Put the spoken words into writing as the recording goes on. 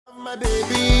My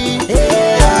baby,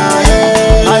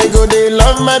 I go they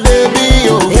love my baby,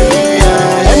 oh.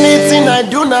 Anything I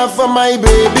do now for my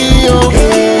baby, oh.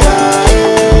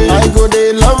 I go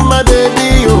they love my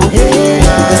baby, oh. They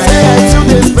say I too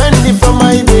they spend it for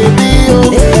my baby,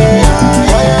 oh.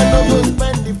 Why I no go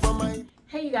spend it for my.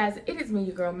 Hey you guys, it is me,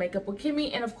 your girl Makeup with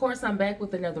Kimmy, and of course I'm back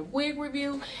with another wig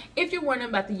review. If you're wondering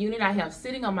about the unit I have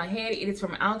sitting on my head, it is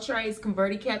from Outrage's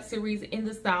Converti Cap series in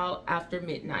the style After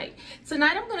Midnight.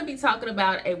 Tonight I'm going to be talking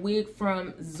about a wig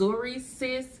from Zury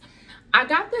Sis. I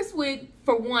got this wig,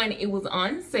 for one, it was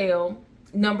on sale.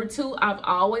 Number two, I've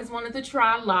always wanted to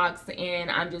try locks and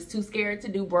I'm just too scared to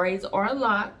do braids or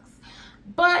locks.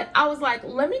 But I was like,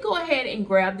 let me go ahead and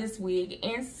grab this wig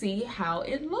and see how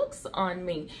it looks on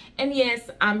me. And yes,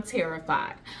 I'm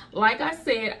terrified. Like I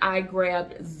said, I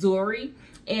grabbed Zury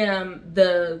and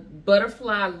the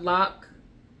butterfly lock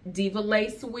diva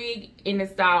lace wig in the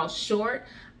style short.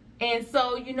 And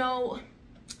so, you know,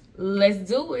 let's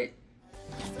do it.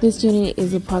 This unit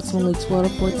is approximately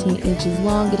 12 to 14 inches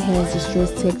long. It has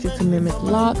distressed texture to mimic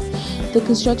locks. The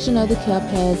construction of the cap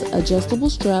has adjustable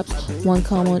straps, one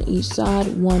comb on each side,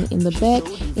 one in the back.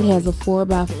 It has a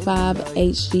 4x5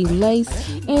 HG lace,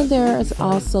 and there is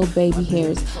also baby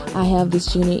hairs. I have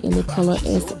this unit in the color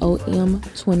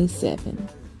SOM27.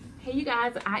 Hey you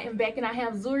guys, I am back and I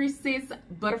have Zury Sis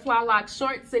butterfly lock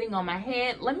short sitting on my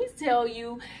head. Let me tell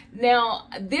you, now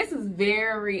this is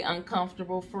very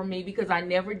uncomfortable for me because I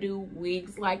never do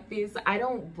wigs like this. I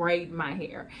don't braid my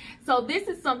hair. So this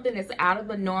is something that's out of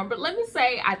the norm. But let me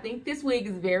say, I think this wig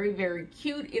is very, very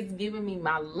cute. It's giving me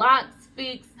my locks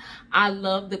fixed. I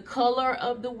love the color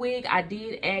of the wig. I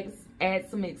did add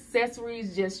some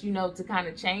accessories just, you know, to kind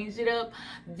of change it up.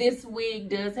 This wig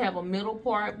does have a middle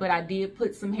part, but I did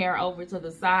put some hair over to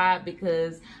the side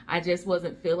because I just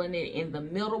wasn't feeling it in the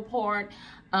middle part.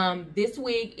 This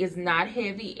wig is not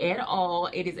heavy at all.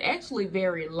 It is actually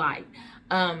very light.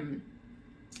 The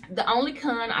only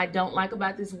con I don't like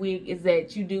about this wig is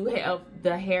that you do have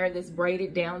the hair that's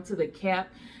braided down to the cap.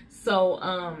 So,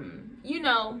 you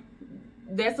know,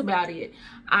 that's about it.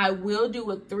 I will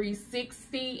do a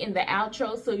 360 in the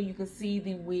outro so you can see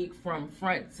the wig from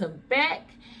front to back.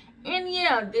 And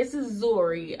yeah, this is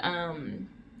Zury.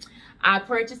 I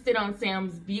purchased it on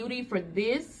samsbeauty for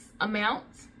this amount.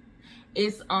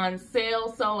 It's on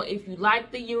sale, so if you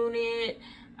like the unit,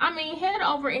 I mean, head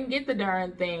over and get the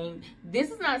darn thing.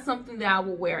 This is not something that I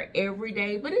will wear every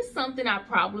day, but it's something I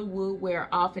probably would wear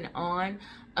off and on.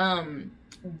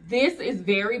 This is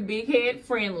very big head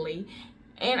friendly.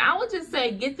 And I would just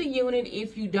say get the unit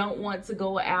if you don't want to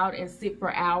go out and sit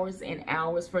for hours and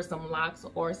hours for some locks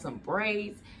or some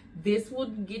braids. This will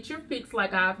get your fix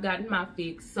like I've gotten my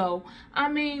fix. So, I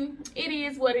mean, it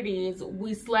is what it is.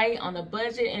 We slay on a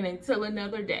budget, and until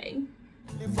another day.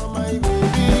 When I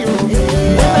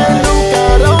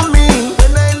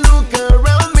look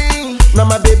around me, now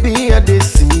my baby I dey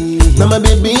see. Now my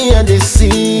baby I dey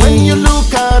see. When you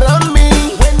look around